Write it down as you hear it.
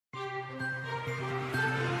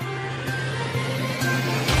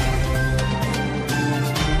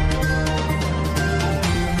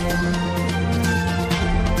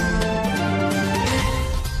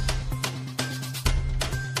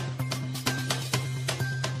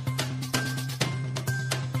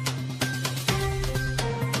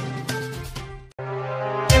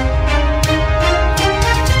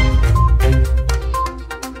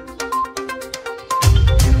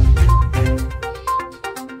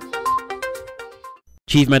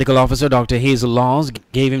Chief Medical Officer Dr. Hazel Laws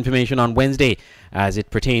gave information on Wednesday as it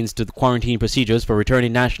pertains to the quarantine procedures for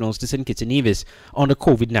returning nationals to St. Kitts and Nevis under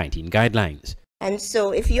COVID-19 guidelines. And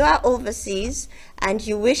so if you are overseas and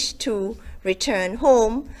you wish to return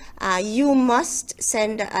home, you must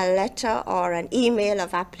send a letter or an email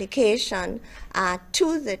of application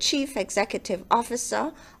to the Chief Executive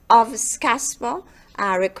Officer of SCASPA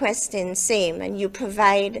requesting same, and you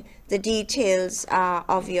provide the details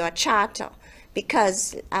of your charter,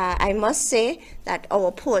 because I must say that our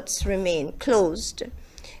ports remain closed.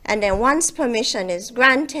 And then once permission is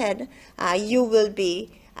granted, you will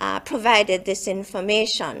be provided this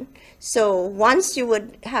information. So once you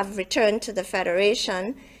would have returned to the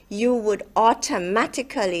Federation, you would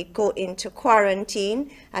automatically go into quarantine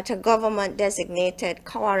at a government designated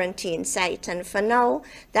quarantine site. And for now,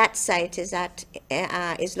 that site is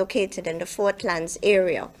located in the Fort Lands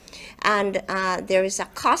area. And there is a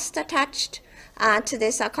cost attached to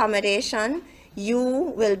this accommodation. You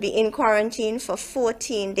will be in quarantine for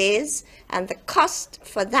 14 days, and the cost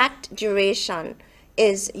for that duration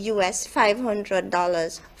is US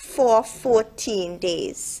 $500 for 14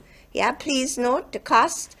 days. Yeah, please note the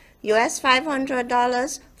cost, US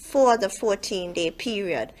 $500 for the 14-day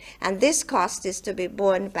period. And this cost is to be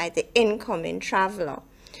borne by the incoming traveler.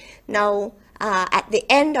 Now, at the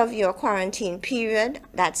end of your quarantine period,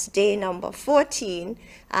 that's day number 14,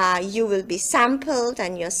 you will be sampled,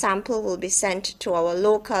 and your sample will be sent to our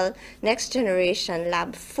local next generation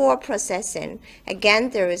lab for processing.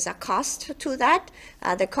 Again, there is a cost to that.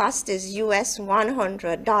 The cost is US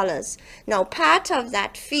 $100. Now, part of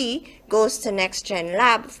that fee goes to Next Gen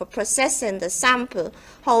Lab for processing the sample.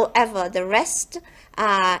 However, the rest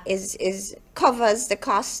covers the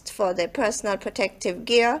cost for the personal protective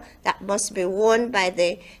gear that must be worn by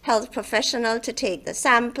the health professional to take the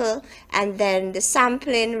sample, and then the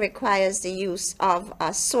sampling requires the use of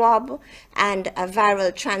a swab and a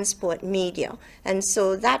viral transport media. And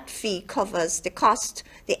so that fee covers the cost,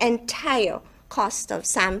 the entire cost of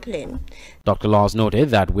sampling. Dr. Laws noted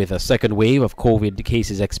that with a second wave of COVID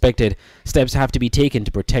cases expected, steps have to be taken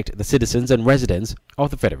to protect the citizens and residents of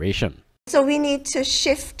the Federation. So we need to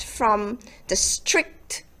shift from the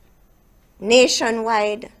strict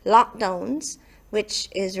nationwide lockdowns, which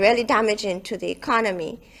is really damaging to the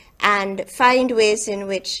economy, and find ways in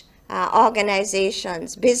which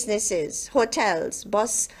organizations, businesses, hotels,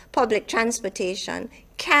 bus, public transportation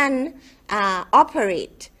can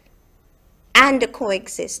operate and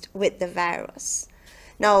coexist with the virus.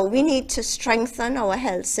 Now, we need to strengthen our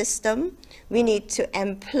health system. We need to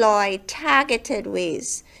employ targeted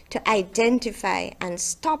ways to identify and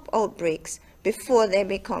stop outbreaks before they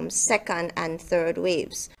become second and third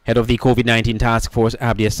waves. Head of the COVID-19 task force,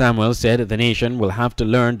 Abdia Samuel, said the nation will have to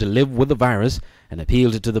learn to live with the virus and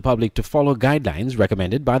appealed to the public to follow guidelines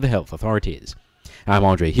recommended by the health authorities. I'm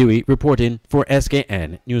Andre Huey reporting for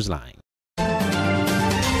Skn Newsline.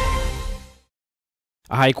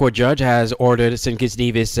 A High Court judge has ordered St. Kitts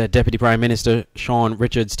Nevis Deputy Prime Minister Sean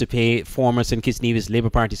Richards to pay former St. Kitts Nevis Labour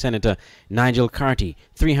Party Senator Nigel Carty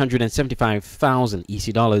 $375,000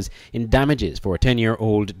 EC in damages for a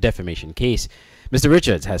 10-year-old defamation case. Mr.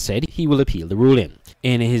 Richards has said he will appeal the ruling.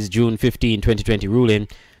 In his June 15, 2020 ruling,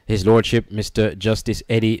 His Lordship Mr. Justice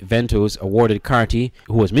Eddie Ventos awarded Carty,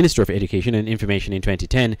 who was Minister of Education and Information in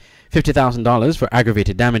 2010, $50,000 for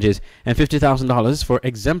aggravated damages and $50,000 for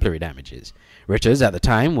exemplary damages. Richards at the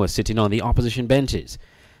time was sitting on the opposition benches.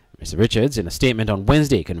 Mr. Richards, in a statement on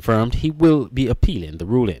Wednesday, confirmed he will be appealing the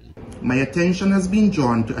ruling. My attention has been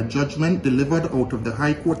drawn to a judgment delivered out of the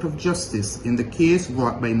High Court of Justice in the case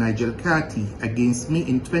brought by Nigel Carty against me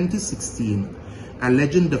in 2016,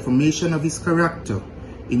 alleging defamation of his character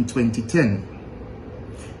in 2010.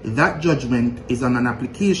 That judgment is on an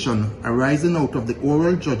application arising out of the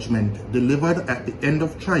oral judgment delivered at the end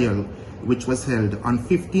of trial, which was held on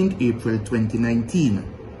 15 April 2019.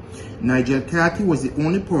 Nigel Carty was the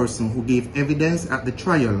only person who gave evidence at the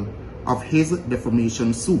trial of his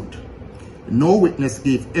defamation suit. No witness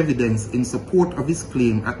gave evidence in support of his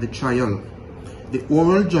claim at the trial. The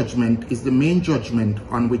oral judgment is the main judgment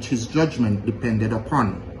on which his judgment depended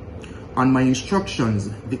upon. On my instructions,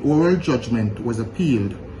 the oral judgment was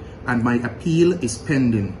appealed, and my appeal is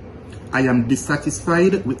pending. I am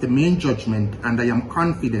dissatisfied with the main judgment, and I am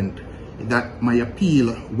confident that my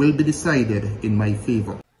appeal will be decided in my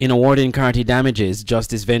favor. In awarding Carty damages,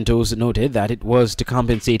 Justice Ventos noted that it was to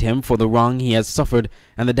compensate him for the wrong he has suffered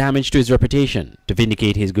and the damage to his reputation, to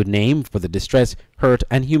vindicate his good name for the distress, hurt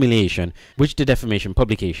and humiliation which the defamation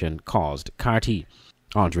publication caused Carty.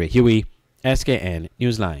 Andre Huey, Skn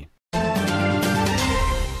Newsline.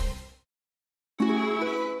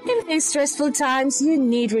 you face stressful times, you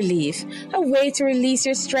need relief, a way to release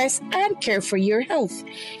your stress and care for your health.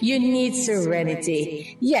 You need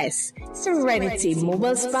Serenity. Yes, Serenity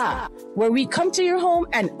Mobile Spa, where we come to your home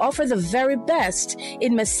and offer the very best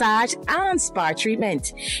in massage and spa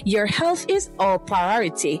treatment. Your health is our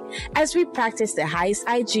priority as we practice the highest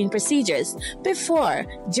hygiene procedures before,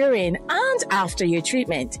 during, and after your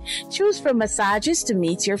treatment. Choose from massages to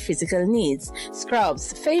meet your physical needs,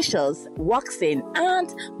 scrubs, facials, waxing,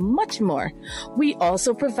 and much more. We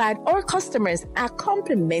also provide our customers a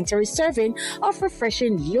complimentary serving of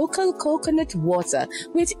refreshing local coconut water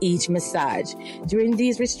with each massage. During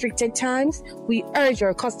these restricted times, we urge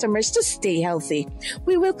our customers to stay healthy.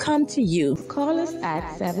 We will come to you. Call us at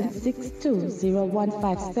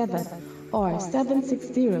 762-0157 or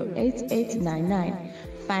 760-8899.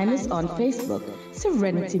 Find us on Facebook,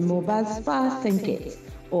 Serenity Mobile Spa St. Kitts,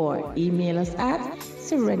 or email us at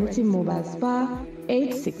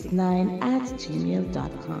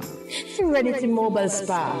serenitymobilespa869@gmail.com. Serenity Mobile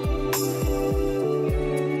Spa.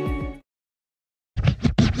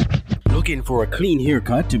 Looking for a clean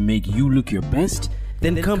haircut to make you look your best?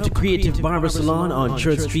 Then come to Creative Barber Salon on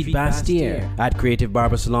Church Street, Bastyr. At Creative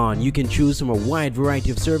Barber Salon, you can choose from a wide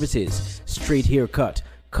variety of services: straight haircut,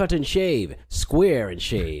 cut and shave, square and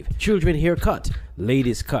shave, children haircut,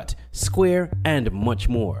 ladies cut, square, and much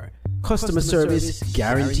more. Customer service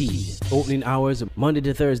guaranteed. Opening hours Monday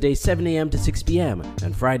to Thursday 7 a.m. to 6 p.m.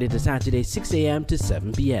 and Friday to Saturday 6 a.m. to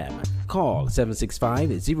 7 p.m. Call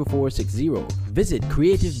 765-0460. Visit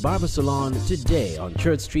Creative Barber Salon today on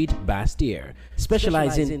Church Street, Bastyr,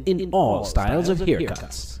 specializing in all styles of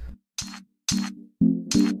haircuts.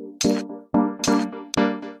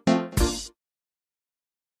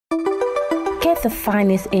 Get the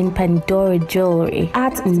finest in Pandora jewelry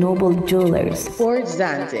at Noble Jewelers, Fort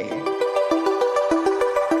Zante.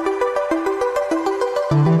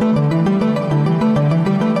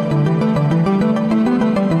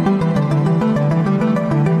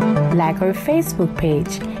 like our Facebook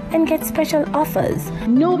page, and get special offers.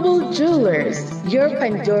 Noble Jewelers, your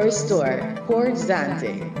Pandora store, Port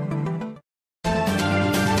Zante.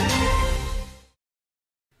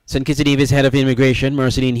 St. Kitts Nevis Head of Immigration,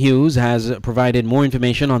 Merceline Hughes, has provided more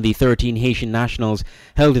information on the 13 Haitian nationals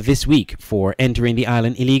held this week for entering the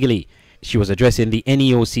island illegally. She was addressing the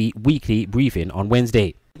NEOC weekly briefing on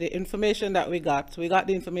Wednesday. The information that we got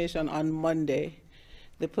the information on Monday.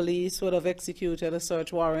 The police would have executed a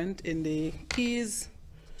search warrant in the Keys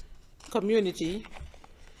community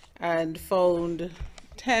and found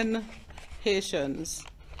 10 Haitians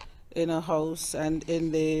in a house and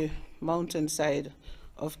in the mountainside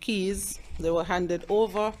of Keys. They were handed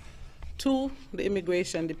over to the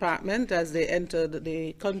immigration department as they entered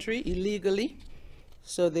the country illegally.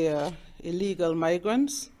 So they are illegal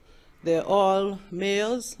migrants. They're all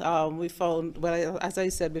males. We found, well, as I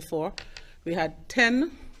said before, we had 10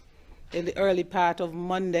 in the early part of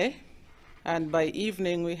Monday, and by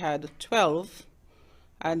evening we had 12,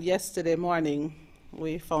 and yesterday morning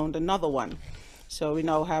we found another one. So we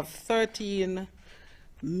now have 13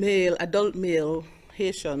 adult male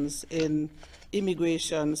Haitians in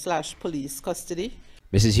immigration/police custody.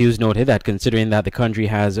 Mrs. Hughes noted that considering that the country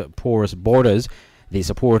has porous borders, the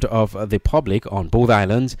support of the public on both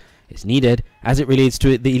islands is needed as it relates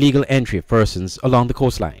to the illegal entry of persons along the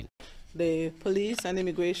coastline. The police and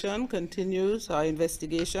immigration continues our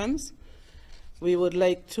investigations. We would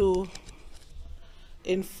like to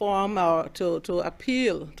inform or to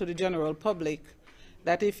appeal to the general public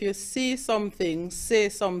that if you see something, say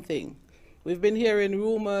something. We've been hearing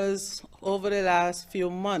rumors over the last few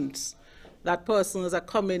months that persons are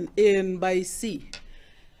coming in by sea.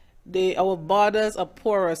 Our borders are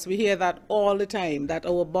porous. We hear that all the time, that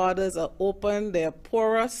our borders are open, they're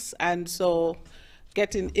porous, and so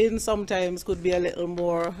getting in sometimes could be a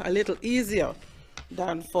little easier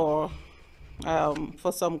than for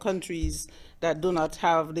some countries that do not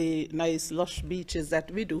have the nice lush beaches that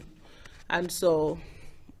we do. And so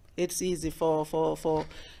it's easy for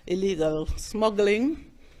illegal smuggling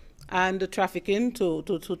and trafficking to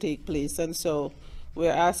take place. And so we're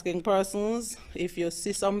asking persons, if you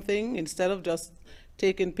see something, instead of just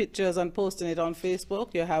taking pictures and posting it on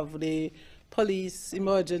Facebook, you have the police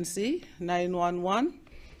emergency 911.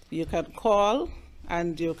 You can call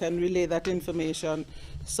and you can relay that information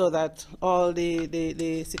so that all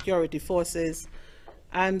the security forces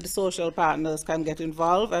and social partners can get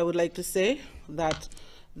involved. I would like to say that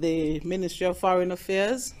the Ministry of Foreign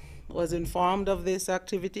Affairs was informed of this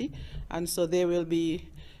activity, and so they will be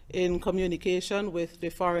in communication with the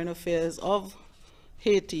Foreign Affairs of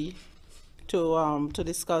Haiti to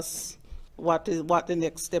discuss what the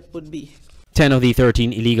next step would be. 10 of the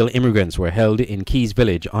 13 illegal immigrants were held in Keys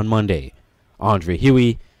Village on Monday. Andre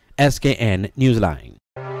Huey, Skn Newsline.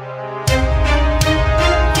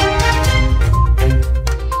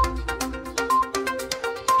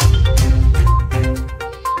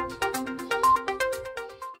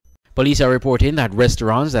 Police are reporting that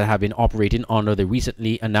restaurants that have been operating under the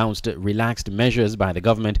recently announced relaxed measures by the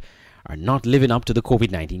government are not living up to the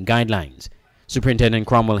COVID-19 guidelines. Superintendent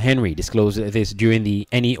Cromwell Henry disclosed this during the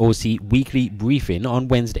NEOC weekly briefing on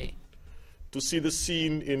Wednesday. To see the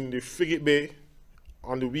scene in the Frigate Bay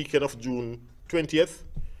on the weekend of June 20th,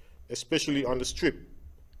 especially on the Strip,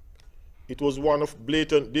 it was one of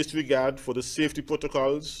blatant disregard for the safety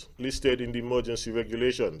protocols listed in the emergency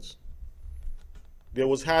regulations. There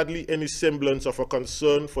was hardly any semblance of a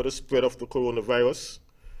concern for the spread of the coronavirus,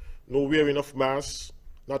 no wearing of masks,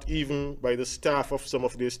 not even by the staff of some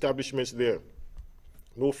of the establishments there,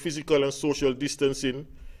 no physical and social distancing,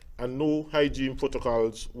 and no hygiene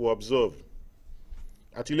protocols were observed.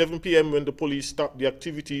 At 11 p.m. when the police stopped the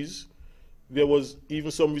activities, there was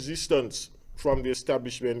even some resistance from the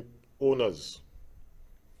establishment owners.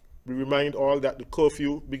 We remind all that the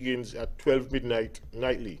curfew begins at 12 midnight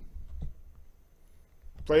nightly.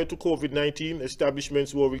 Prior to COVID-19,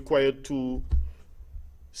 establishments were required to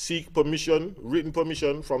seek permission, written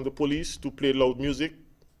permission from the police to play loud music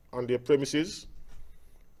on their premises,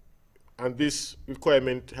 and this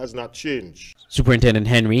requirement has not changed. Superintendent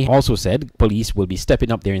Henry also said police will be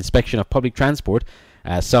stepping up their inspection of public transport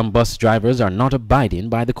as some bus drivers are not abiding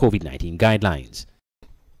by the COVID-19 guidelines.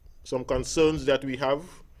 Some concerns that we have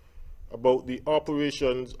about the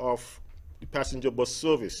operations of the passenger bus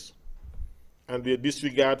service and their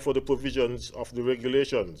disregard for the provisions of the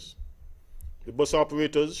regulations. The bus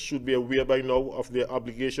operators should be aware by now of their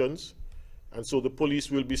obligations, and so the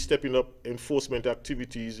police will be stepping up enforcement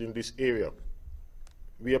activities in this area.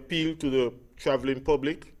 We appeal to the traveling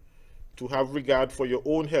public to have regard for your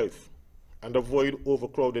own health and avoid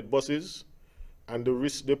overcrowded buses and the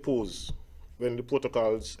risk they pose when the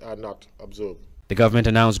protocols are not observed. The government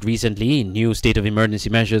announced recently new state of emergency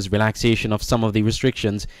measures relaxation of some of the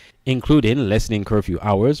restrictions, including lessening curfew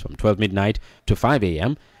hours from 12 midnight to 5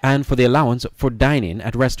 a.m. and for the allowance for dining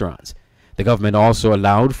at restaurants. The government also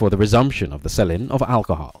allowed for the resumption of the selling of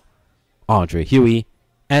alcohol. Andre Huey,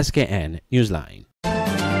 Skn Newsline.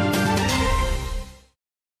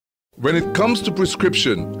 When it comes to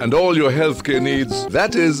prescription and all your healthcare needs,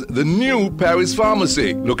 that is the new Paris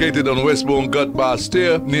Pharmacy, located on Westbourne Gut Bar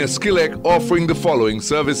Stair near Skilek, offering the following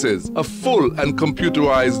services: a full and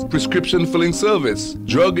computerized prescription filling service,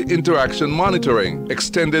 drug interaction monitoring,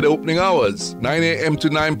 extended opening hours, 9 a.m. to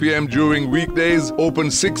 9 p.m. during weekdays, open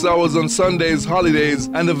 6 hours on Sundays, holidays,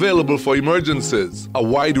 and available for emergencies, a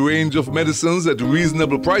wide range of medicines at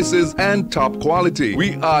reasonable prices and top quality.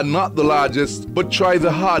 We are not the largest, but try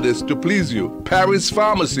the hardest to please you. Paris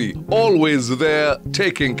Pharmacy, always there,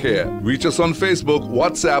 taking care. Reach us on Facebook,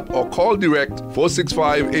 WhatsApp, or call direct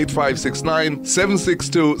 465-8569,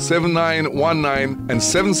 762-7919, and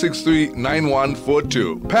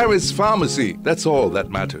 763-9142. Paris Pharmacy, that's all that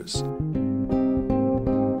matters.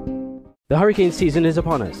 The hurricane season is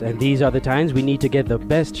upon us, and these are the times we need to get the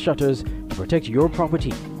best shutters to protect your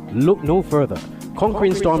property. Look no further.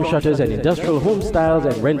 Conquering Storm Shutters and Industrial Home Styles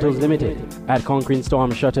and Rentals Limited. At Conquering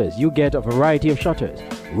Storm Shutters, you get a variety of shutters: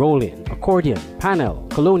 roll-in, accordion, panel,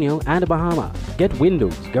 colonial, and Bahama. Get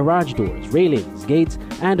windows, garage doors, railings, gates,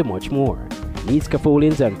 and much more. Need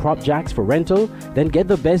scaffoldings and prop jacks for rental? Then get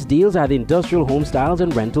the best deals at Industrial Home Styles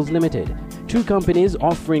and Rentals Limited. Two companies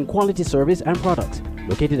offering quality service and products.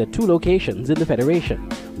 Located at 2 locations in the Federation: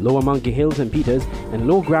 Lower Monkey Hills and Peters, and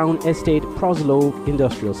Low Ground Estate Proslow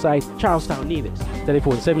Industrial Site, Charlestown, Nevis.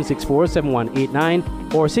 Telephone 764-7189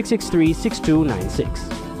 or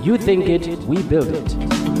 663-6296. You think it, we build it.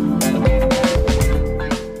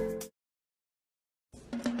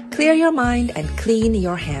 Clear your mind and clean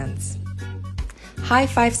your hands. High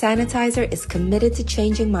Five Sanitizer is committed to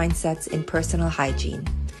changing mindsets in personal hygiene.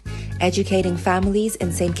 Educating families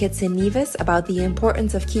in St. Kitts and Nevis about the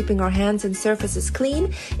importance of keeping our hands and surfaces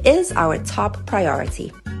clean is our top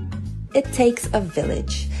priority. It takes a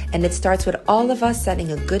village, and it starts with all of us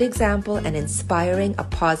setting a good example and inspiring a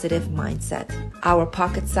positive mindset. Our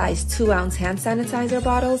pocket-sized 2-ounce hand sanitizer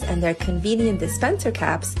bottles and their convenient dispenser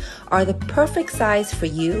caps are the perfect size for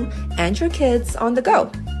you and your kids on the go.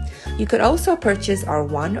 You could also purchase our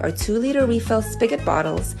 1 or 2 liter refill spigot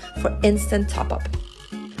bottles for instant top-up.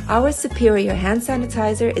 Our superior hand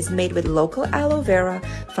sanitizer is made with local aloe vera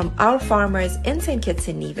from our farmers in St. Kitts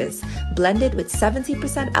and Nevis, blended with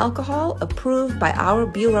 70% alcohol approved by our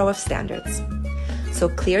Bureau of Standards. So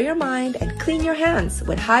clear your mind and clean your hands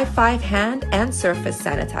with High Five hand and surface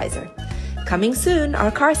sanitizer. Coming soon, our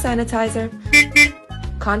car sanitizer.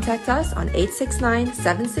 Contact us on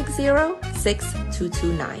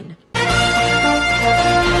 869-760-6229.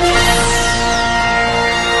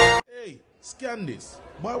 Hey, scan this.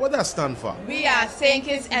 Boy, what that stand for? We are Skn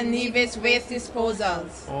Newsline Waste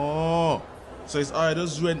Disposals. Oh, so it's I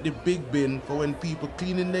just rent the big bin for when people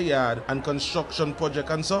cleaning the yard and construction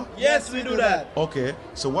project and so? Yes, we do that. Okay,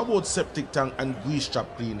 so what about septic tank and grease trap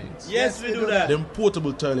cleanings? Yes, we do that. Them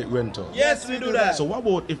portable toilet rental? Yes, we do that. So what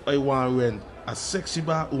about if I want to rent a sexy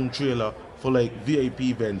bar trailer for like VIP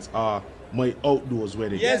events or my outdoors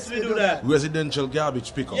wedding? Yes, we do that. Residential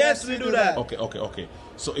garbage pickup? Yes, we do that. Okay.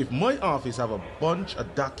 So if my office have a bunch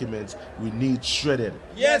of documents we need shredded?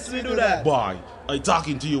 Yes, we do that. Boy, I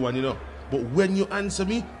talking to you and you know, but when you answer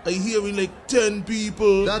me, I hearing like 10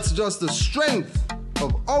 people. That's just the strength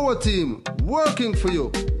of our team working for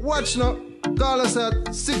you. Watch now. Call us at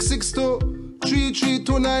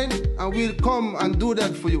 662-3329 and we'll come and do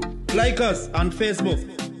that for you. Like us on Facebook.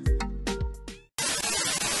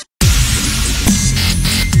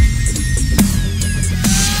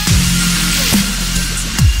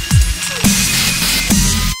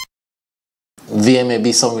 There may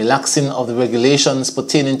be some relaxing of the regulations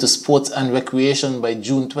pertaining to sports and recreation by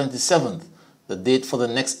June 27th, the date for the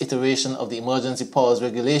next iteration of the emergency powers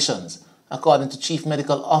regulations, according to Chief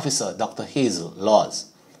Medical Officer Dr. Hazel Laws.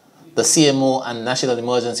 The CMO and National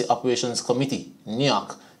Emergency Operations Committee,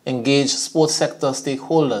 NEOC, engaged sports sector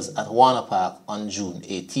stakeholders at Warner Park on June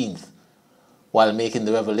 18th. While making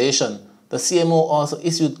the revelation, the CMO also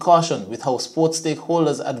issued caution with how sports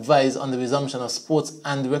stakeholders advise on the resumption of sports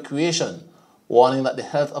and recreation, warning that the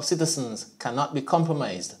health of citizens cannot be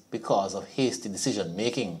compromised because of hasty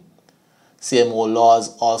decision-making. CMO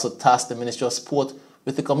Laws also tasked the Ministry of Sport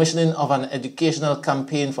with the commissioning of an educational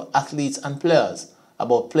campaign for athletes and players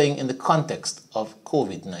about playing in the context of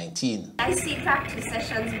COVID-19. I see practice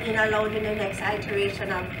sessions being allowed in the next iteration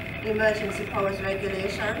of emergency powers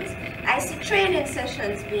regulations. I see training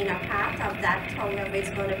sessions being a part of that, however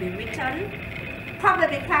it's going to be written.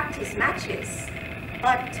 Probably practice matches,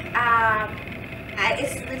 but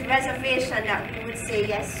it's with reservation that we would say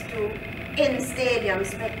yes to in-stadium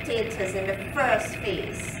spectators in the first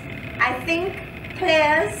phase. I think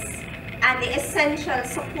players and the essential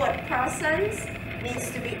support persons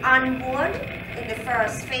needs to be on board in the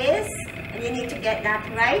first phase, and you need to get that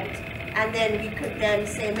right, and then we could then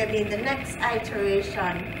say maybe in the next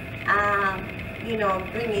iteration,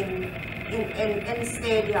 bring in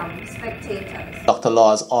stadium spectators. Dr.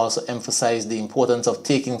 Laws also emphasized the importance of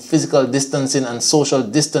taking physical distancing and social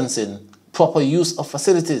distancing, proper use of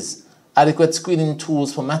facilities, adequate screening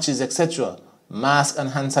tools for matches, etc., mask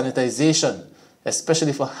and hand sanitization,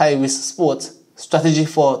 especially for high-risk sports, strategy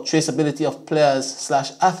for traceability of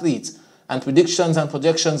players/athletes, and predictions and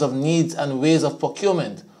projections of needs and ways of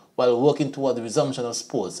procurement while working toward the resumption of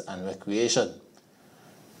sports and recreation.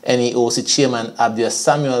 NEOC Chairman Abdias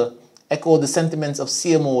Samuel echoed the sentiments of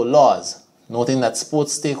CMO Laws, noting that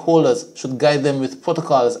sports stakeholders should guide them with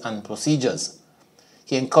protocols and procedures.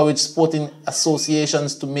 He encouraged sporting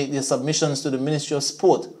associations to make their submissions to the Ministry of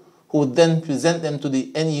Sport, who would then present them to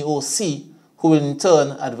the NEOC, who will in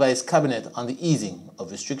turn advise Cabinet on the easing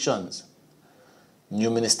of restrictions. New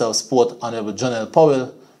Minister of Sport Honorable Jonel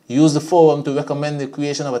Powell used the forum to recommend the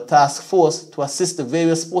creation of a task force to assist the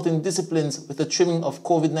various sporting disciplines with the trimming of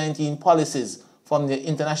COVID-19 policies from their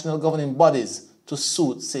international governing bodies to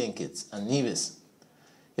suit St. Kitts and Nevis.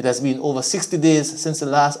 It has been over 60 days since the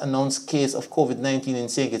last announced case of COVID-19 in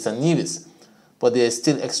St. Kitts and Nevis, but there is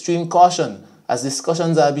still extreme caution as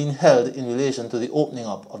discussions are being held in relation to the opening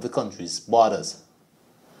up of the country's borders.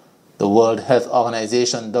 The World Health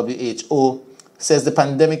Organization, WHO, says the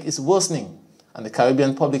pandemic is worsening, and the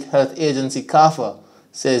Caribbean Public Health Agency, CARPHA,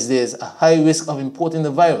 says there is a high risk of importing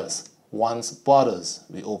the virus once borders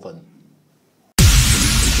reopen.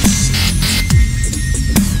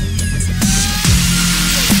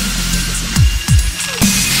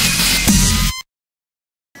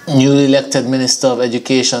 Newly elected Minister of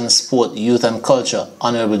Education, Sport, Youth and Culture,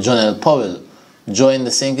 Honorable Jonel Powell, joined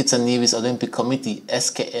the St. Kitts and Nevis Olympic Committee,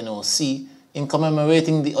 SKNOC, in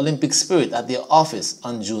commemorating the Olympic spirit at their office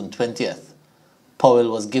on June 20th. Powell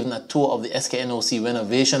was given a tour of the SKNOC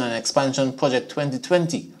Renovation and Expansion Project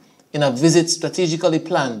 2020 in a visit strategically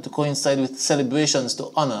planned to coincide with celebrations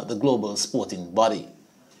to honor the global sporting body.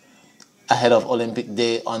 Ahead of Olympic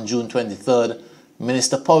Day on June 23rd,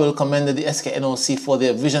 Minister Powell commended the SKNOC for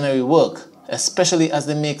their visionary work, especially as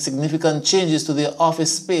they make significant changes to their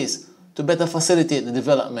office space to better facilitate the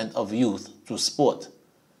development of youth through sport.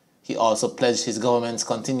 He also pledged his government's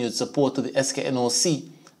continued support to the SKNOC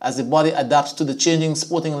as the body adapts to the changing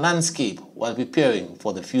sporting landscape while preparing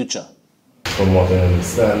for the future. From what I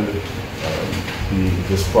understand,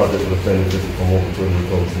 this project will benefit from over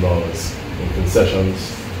 $20,000 in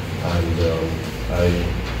concessions, and I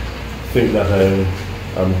think that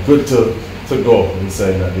I'm good to go in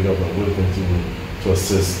saying that the government will continue to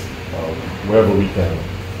assist wherever we can,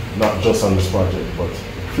 not just on this project, but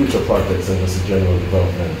future projects and just the general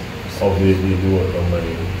development of the work done by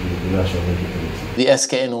the National Olympic Committee. The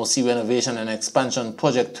SKNOC Renovation and Expansion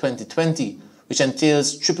Project 2020, which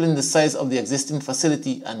entails tripling the size of the existing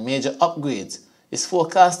facility and major upgrades, is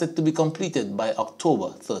forecasted to be completed by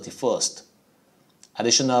October 31st.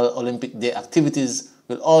 Additional Olympic Day activities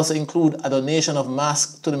will also include a donation of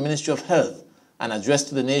masks to the Ministry of Health, an address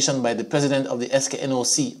to the nation by the President of the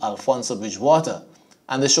SKNOC, Alfonso Bridgewater,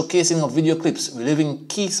 and the showcasing of video clips reliving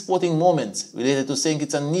key sporting moments related to St.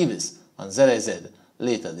 Kitts and Nevis on ZIZ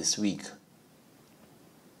later this week.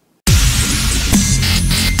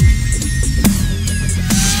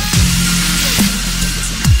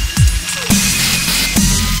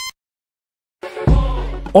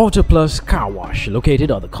 Auto Plus Car Wash, located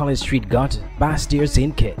on the College Street Gut, Bastyr,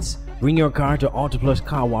 St. Kitts. Bring your car to Auto Plus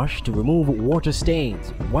Car Wash to remove water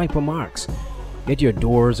stains, wiper marks. Get your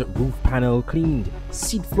doors, roof panel cleaned,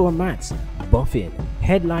 seat floor mats, buffing,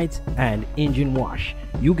 headlights, and engine wash.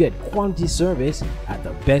 You get quality service at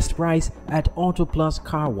the best price at Auto Plus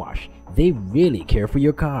Car Wash. They really care for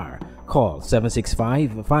your car. Call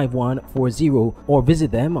 765-5140 or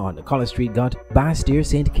visit them on the College Street Gut, Bastyr,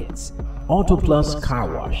 St. Kitts. Auto Plus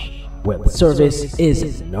Car Wash, where the service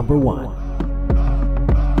is number one.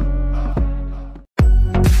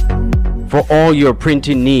 For all your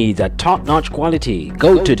printing needs at top-notch quality,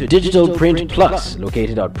 go to Digital Print Plus,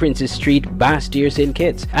 located on Princess Street, Bastyr, St.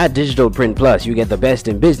 Kitts. At Digital Print Plus, you get the best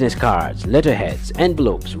in business cards, letterheads,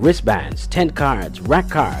 envelopes, wristbands, tent cards, rack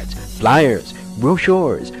cards, flyers,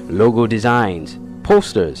 brochures, logo designs,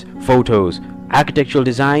 posters, photos, architectural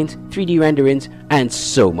designs, 3D renderings, and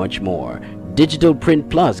so much more. Digital Print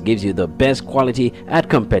Plus gives you the best quality at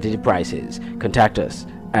competitive prices. Contact us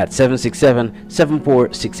at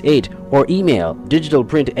 767-7468 or email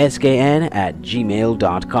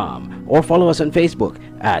digitalprintskn@gmail.com or follow us on Facebook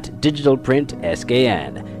at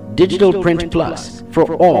digitalprintskn. Digital Print Plus,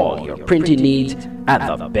 for all your printing needs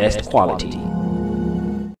at the best quality.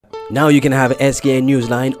 Now you can have Skn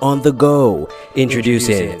Newsline on the go.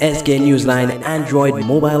 Introducing Skn Newsline Android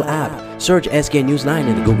mobile app. Search Skn Newsline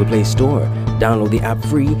in the Google Play Store. Download the app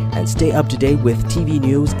free and stay up to date with TV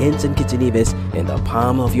news in St. Kitts and Nevis in the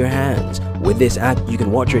palm of your hands. With this app, you can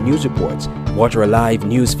watch your news reports, watch our live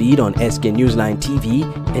news feed on Skn Newsline TV,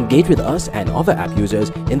 engage with us and other app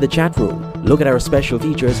users in the chat room, look at our special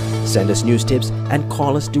features, send us news tips, and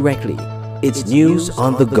call us directly. It's news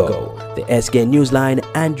on the go. The Skn Newsline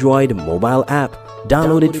Android mobile app.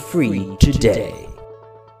 Download it free today.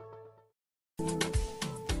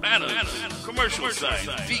 Banners, commercial signs,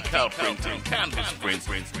 decal printing, canvas prints,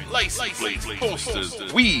 license plates,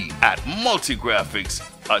 posters. We at Multigraphics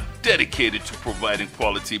are dedicated to providing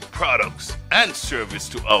quality products and service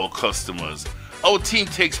to our customers. Our team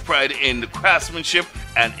takes pride in the craftsmanship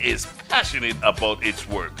and is passionate about its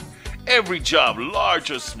work. Every job, large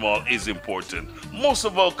or small, is important. Most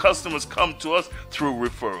of our customers come to us through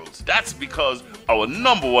referrals. That's because our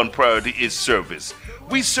 #1 priority is service.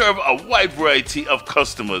 We serve a wide variety of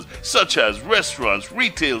customers, such as restaurants,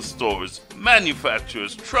 retail stores,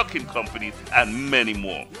 manufacturers, trucking companies, and many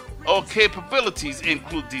more. Our capabilities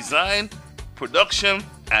include design, production,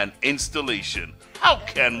 and installation. How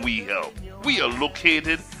can we help? We are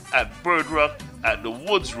located at Bird Rock at the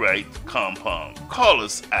Woods Right compound. Call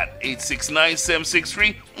us at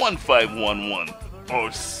 869-763-1511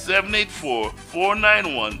 or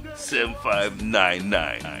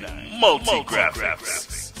 784-491-7599. Multigraphics.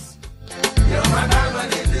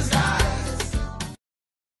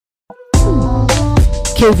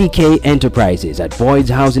 KVK Enterprises at Boyd's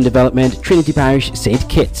Housing Development, Trinity Parish, St.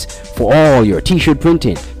 Kitts. For all your t-shirt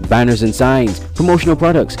printing, banners and signs, promotional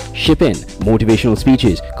products, shipping, motivational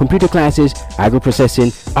speeches, computer classes,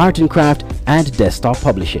 agro-processing, art and craft, and desktop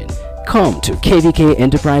publishing. Come to KVK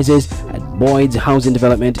Enterprises at Boyd's Housing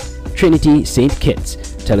Development, Trinity, St. Kitts.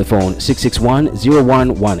 Telephone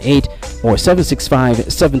 661-0118 or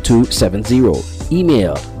 765-7270.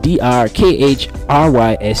 Email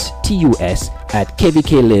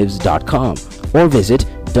drkhrystus@kvklives.com or visit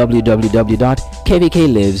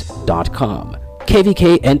www.kvklives.com.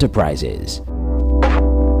 KVK Enterprises.